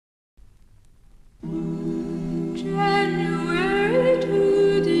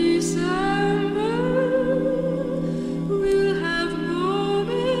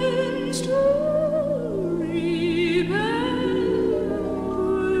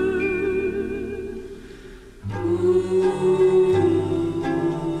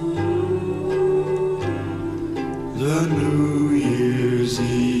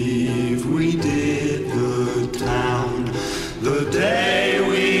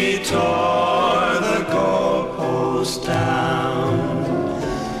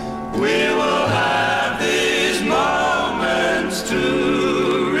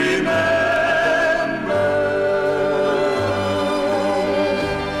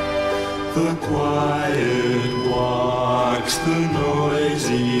The quiet walks, the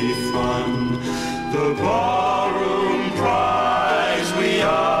noisy fun, the ballroom prize we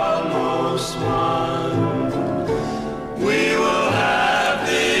almost won. We will have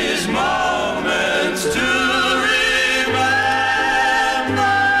these moments to remember.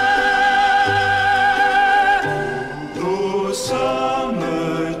 Though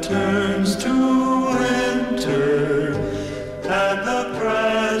summer turns to winter and the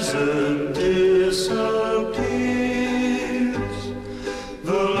present disappears,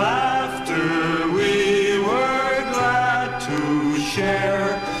 the laughter we were glad to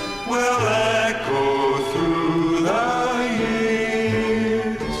share will echo through the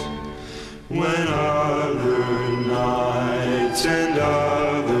years. When other nights and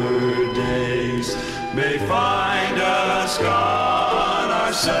other days may find us gone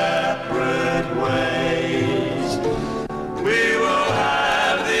our separate ways, we will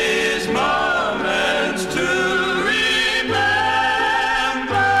have these moments to remember.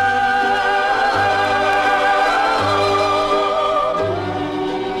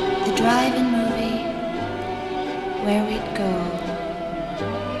 The drive-in movie where we'd go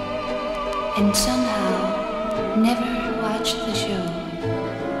and somehow never watch the show.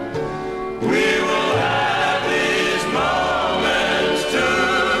 We will have these moments to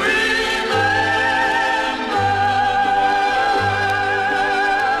remember.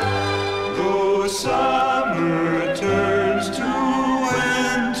 Though summer turns to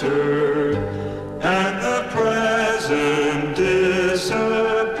winter and the present disappears,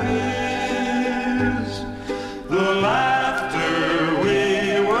 the laughter we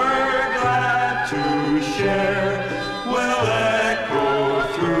were glad to share will echo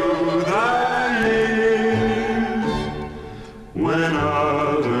through the years. When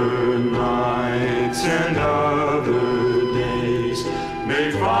other nights and other days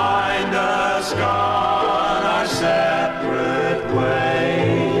may find us gone our separate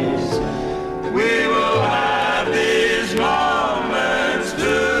ways, we will have these moments to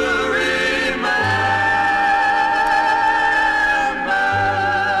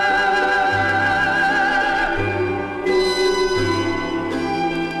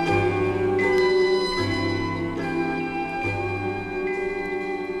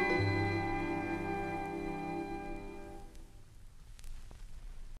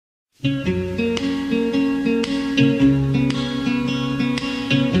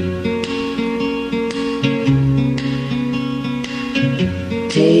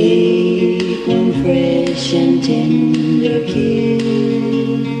Take one fresh and tender kiss,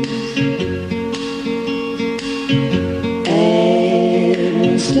 add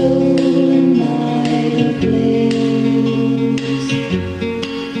one stolen night of bliss.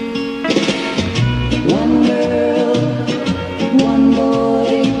 One girl, one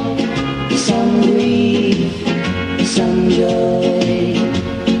boy, some grief, some joy.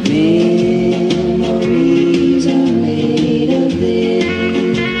 Memories are made of this.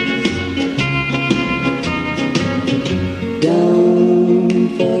 Don't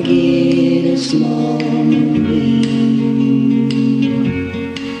forget a small moonbeam,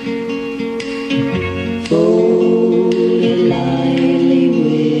 folded lightly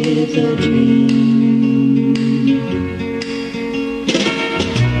with a dream.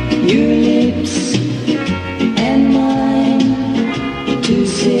 Your lips and mine, two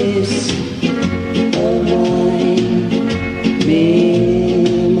sips of wine.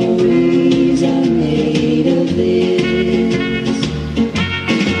 Memories are made of this.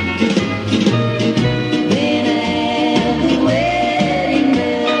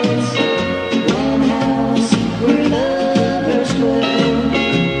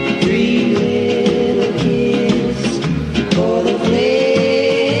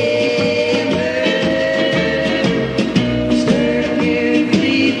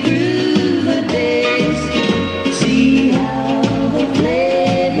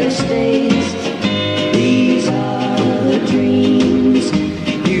 These are the dreams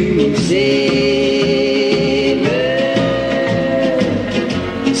you say.